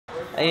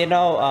You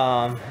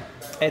know,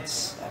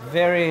 it's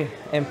very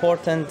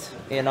important.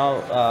 You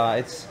know,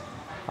 it's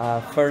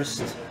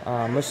first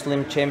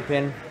Muslim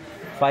champion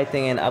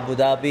fighting in Abu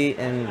Dhabi,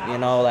 and you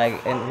know,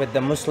 like, and with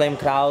the Muslim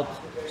crowd.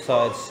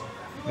 So it's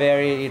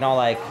very, you know,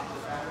 like,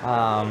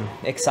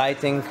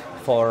 exciting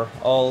for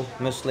all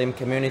Muslim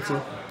community,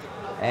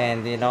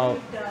 and you know,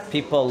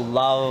 people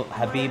love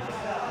Khabib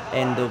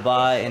in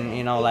Dubai, and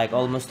you know, like,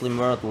 all Muslim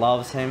world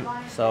loves him.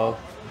 So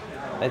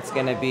it's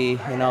gonna be,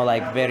 you know,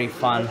 like, very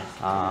fun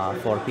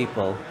for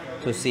people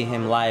to see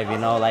him live. You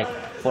know, like,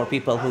 for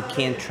people who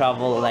can't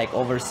travel like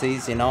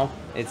overseas, you know,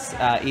 it's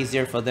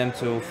easier for them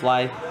to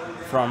fly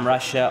from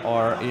Russia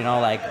or, you know,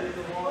 like,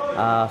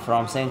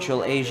 from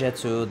Central Asia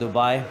to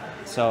Dubai.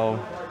 So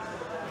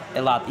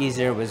a lot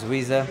easier with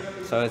visa.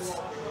 So it's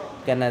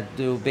gonna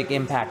do big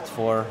impact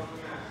for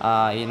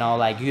you know,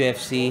 like,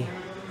 UFC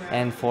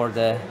and for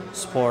the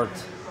sport,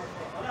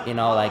 you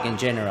know, like, in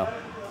general.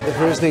 The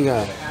first thing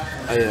I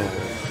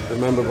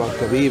remember about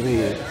Khabib,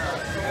 he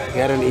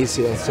had an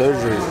ACL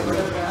surgery.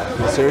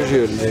 The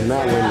surgery did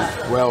not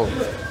went well.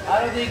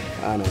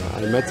 And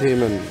I met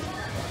him and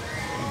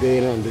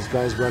Dana and these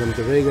guys brought him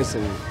to Vegas,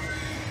 and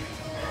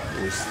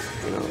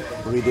you know,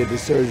 we did the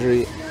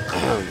surgery.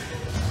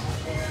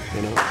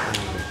 You know,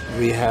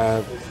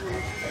 rehab.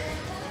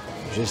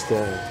 Just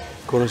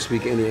couldn't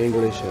speak any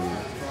English, and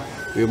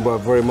we were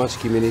very much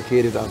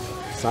communicated on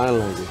sign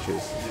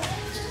languages.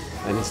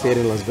 And he stayed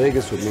in Las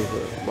Vegas with me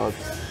for about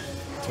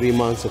 3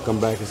 months. I come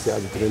back and stay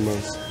after 3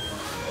 months.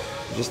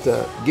 Just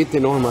get to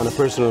know him on a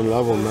personal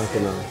level, not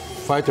on a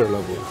fighter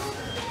level.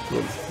 You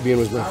know, being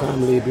with my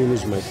family, being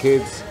with my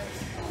kids,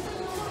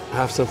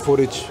 have some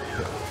footage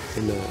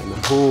in the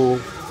pool,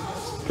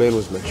 playing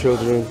with my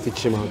children,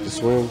 teach him how to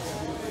swim.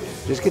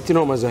 Just get to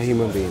know him as a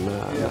human being.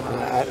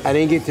 I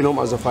didn't get to know him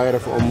as a fighter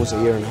for almost a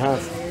year and a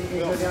half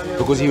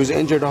because he was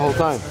injured the whole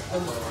time.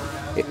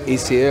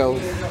 ACL,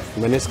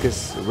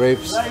 meniscus,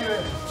 ribs.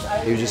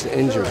 He was just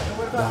injured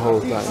the whole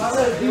time.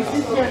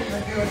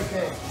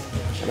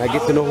 And I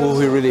get to know who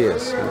he really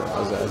is, you know,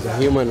 as a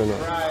human, and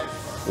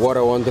what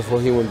a wonderful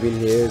human being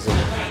he is, and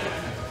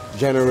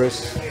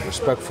generous,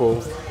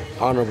 respectful,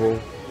 honorable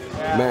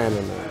man.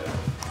 And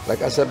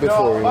like I said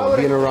before, you know,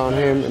 being around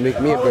him and make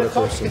me a better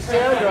person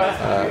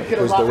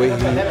because the way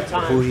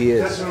who he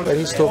is. But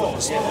he's still.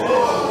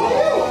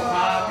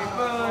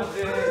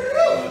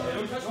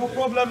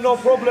 No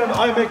problem.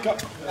 I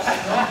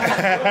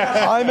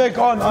make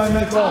on.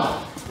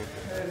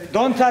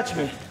 Don't touch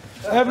me.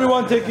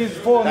 Everyone take his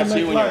phone. That's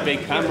you and your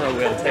big camera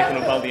wheel taking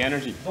up all the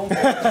energy.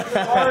 Let's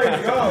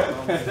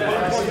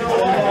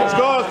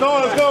go.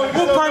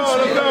 Who punched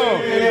me?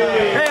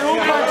 Hey, who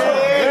punched me?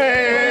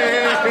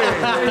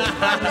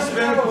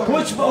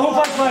 Who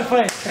punched my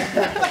face?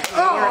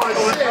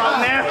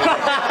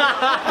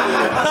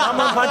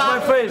 Someone punched my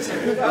face.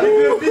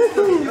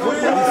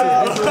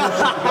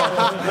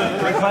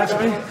 Punch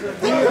me?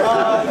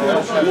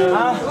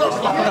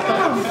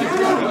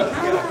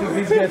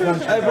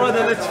 Hey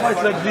brother, let's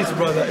fight like this,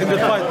 brother. In the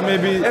fight,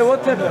 maybe. Hey,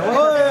 what happened?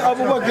 Oh,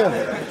 Abu Bakr.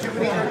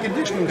 Air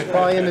conditioning was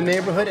probably in the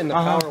neighborhood, and the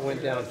power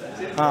went down.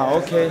 Ah,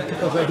 okay.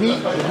 The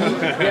heat.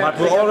 But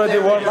we already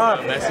warmed up.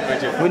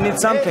 We need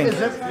something.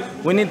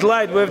 We need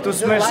light. We have to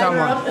smash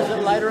someone. Is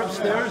it lighter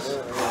upstairs?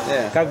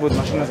 Yeah. Как будет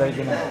машина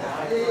заведена?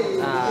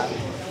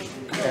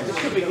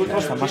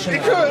 Просто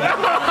машина.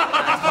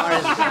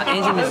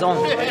 Engine is on.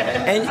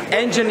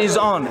 Engine is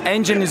on.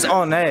 Engine is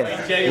on. Hey,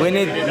 we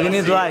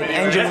need light.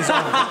 Engine is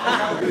on.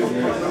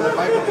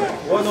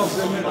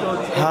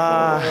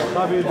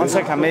 1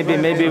 second.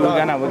 Maybe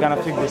we're gonna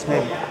fix this.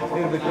 Maybe.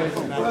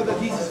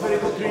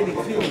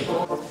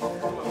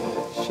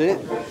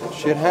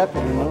 Shit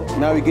happened, you know.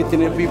 Now we get to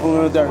know people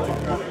in the dark.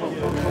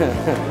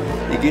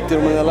 You get to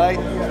them in the light,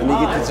 and you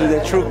get to see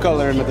their true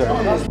color in the dark.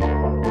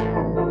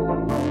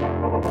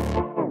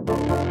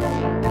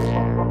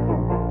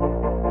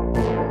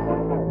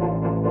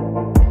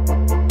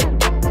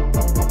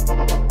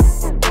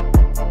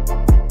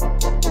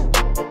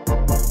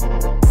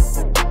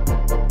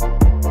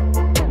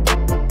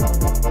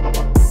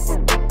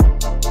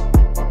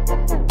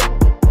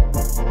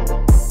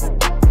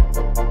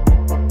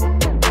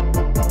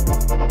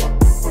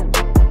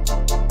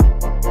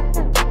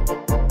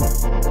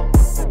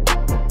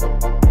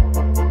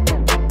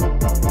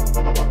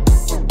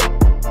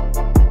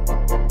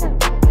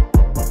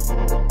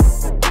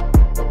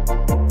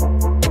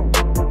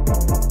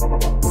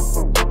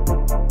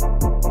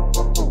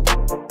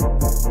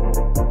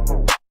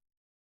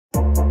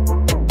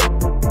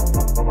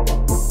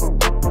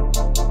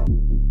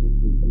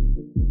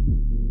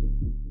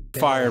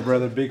 Fire,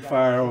 brother, big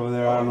fire over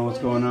there. I don't know what's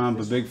going on,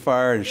 but big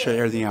fire and shut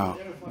everything out.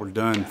 We're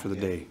done for the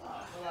day.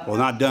 Well,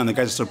 not done. The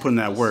guys are still putting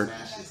that work,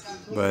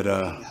 but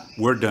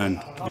we're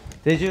done.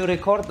 Did you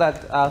record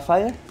that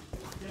fire?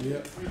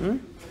 Yeah. Hmm?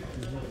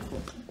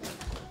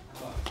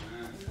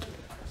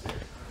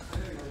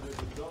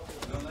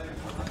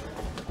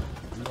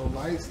 No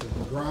lights, the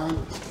grind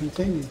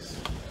continues.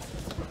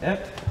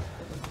 Yep.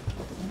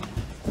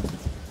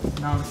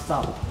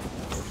 Non-stop.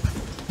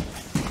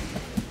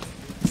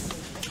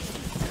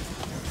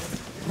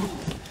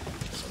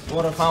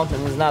 water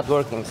fountain is not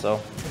working, so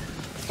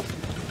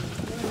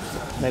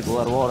make a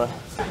lot of water.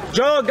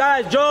 Jog,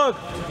 guys, jog.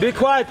 Be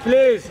quiet,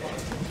 please.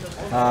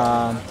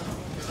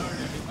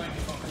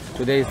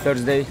 Today is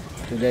Thursday.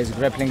 Today is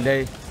grappling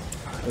day.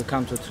 We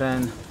come to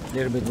train, a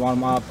little bit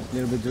warm up, a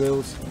little bit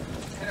drills,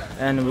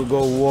 and we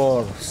go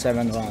war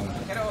 7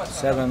 rounds.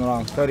 7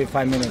 rounds,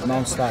 35 minutes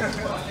non-stop.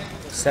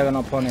 7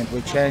 opponent.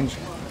 We change,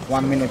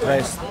 1 minute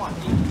rest,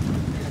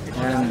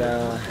 and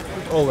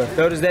over.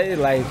 Thursday,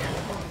 like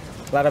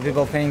a lot of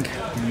people think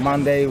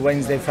Monday,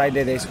 Wednesday,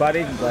 Friday they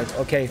sparring, but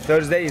okay,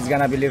 Thursday is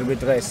gonna be a little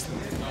bit rest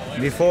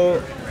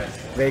before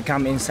they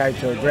come inside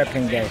to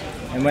grappling day.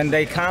 And when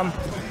they come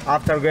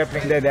after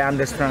grappling day, they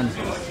understand,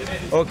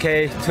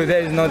 okay,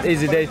 today is not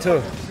easy day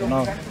too, you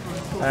know.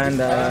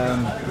 And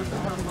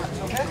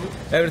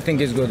everything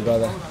is good,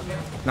 brother.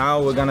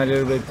 Now we're gonna a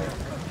little bit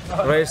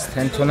rest,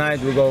 and tonight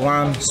we go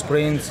run,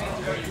 sprint,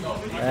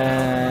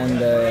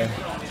 and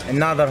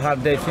another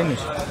hard day finish.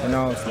 You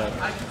know, it's like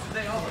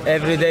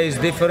every day is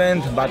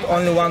different, but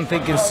only one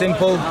thing is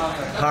simple: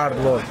 hard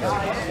work.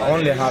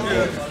 Only hard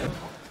work.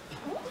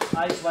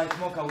 Ice white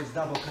mocha with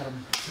double caramel.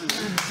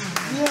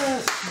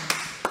 Yes.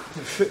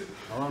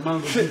 Mango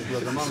juice,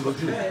 brother. Mango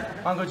juice.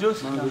 Mango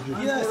juice? Mango juice.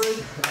 Yes.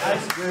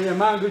 Ice, yeah,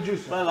 mango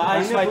juice. Well,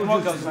 ice white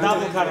mocha with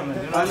double caramel.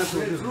 You know?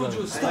 Fruit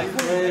juice.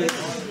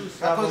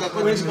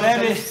 With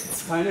very,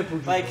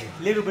 like,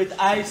 little bit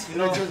ice, you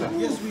know.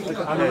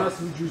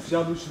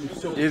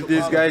 If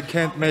this guy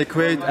can't make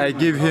weight, I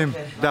give him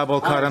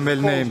double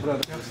caramel name.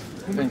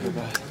 Thank you,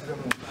 guys.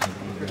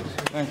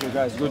 Thank you,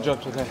 guys. Good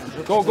job today.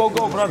 Go, go,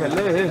 go, brother.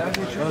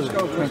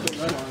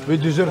 We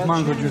deserve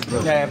mango juice,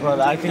 brother. Yeah,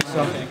 brother, I think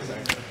so.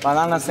 But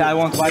honestly, I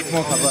want white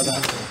mocha, brother.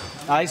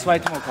 Ice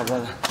white mocha,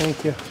 brother.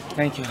 Thank you.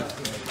 Thank you.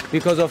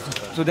 Because of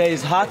today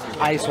is hot,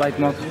 ice white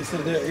mocha.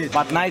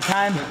 But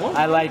nighttime,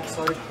 I like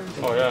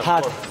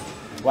hot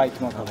white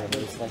mocha, brother.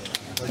 It's like,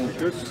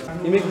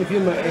 You make me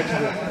feel my age,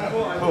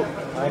 bro. Oh,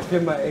 I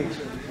feel my age.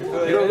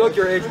 You don't look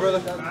your age, brother.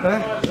 Huh?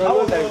 how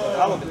old are you?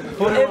 How old?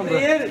 Every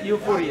year, you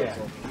 40 years.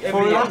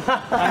 Every year.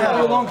 I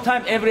know you long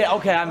time, every,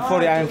 okay, I'm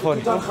 40, I'm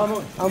 40. I'm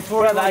 40.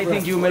 Brother, I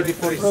think you may be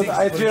 46. Brother,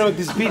 I train with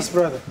this beast,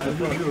 brother.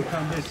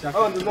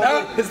 Oh,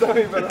 no, it's not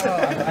me, brother.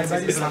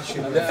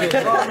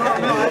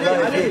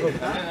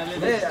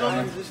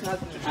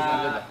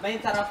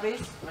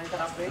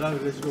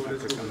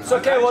 It's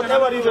okay,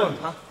 whatever you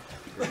want.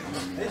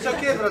 It's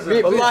okay,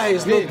 brother. Wallahi,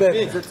 it's not bad.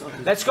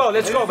 Let's go,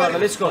 brother,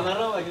 let's go.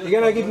 You're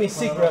gonna get me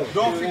sick, brother.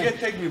 Don't forget,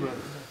 take me,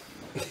 brother.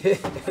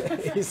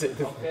 He said,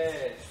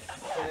 Okay.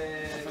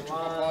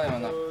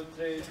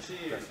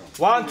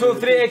 1, 2,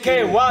 3, AK.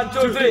 1,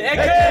 2, 3,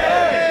 AK.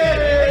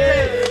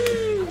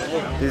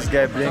 This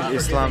guy bring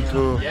Islam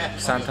to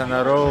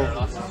Santana Row,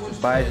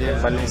 buy him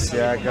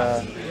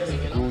Balenciaga,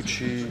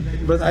 Gucci.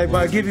 but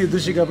I give you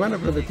Dolce & Gabbana,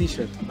 brother,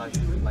 t-shirt.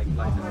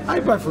 I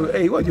buy for,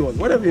 hey, what do you want?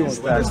 Whatever you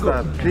want. Let's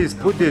go. Please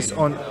put this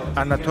on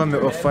Anatomy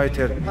of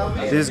Fighter.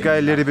 This guy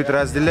a little bit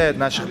razdiled,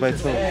 nashik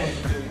baytso.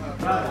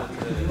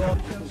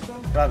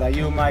 Brother,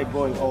 you my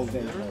boy all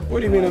day. What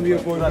do you mean I'm your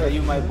boy? Brother,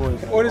 you my boy.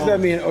 What does that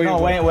mean? Oh, No, your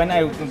boy? when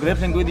I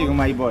grappling with you, you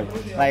my boy.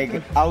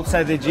 Like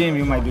outside the gym,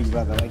 you my big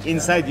brother. Like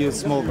inside, you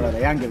small brother,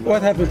 younger brother.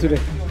 What happened today?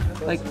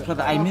 Like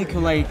brother, I make you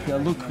like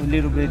look a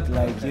little bit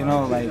like, you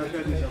know, like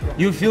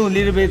you feel a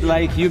little bit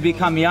like you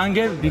become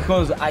younger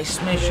because I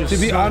smash you. To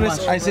be so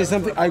honest, much. I say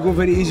something, I go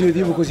very easy with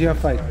you because you have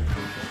fight.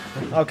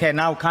 Okay,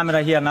 now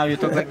camera here. Now you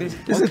talk like this.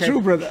 This is Okay. true,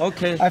 brother.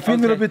 Okay. I feel a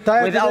little bit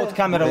tired Without today.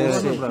 camera, we'll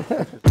see.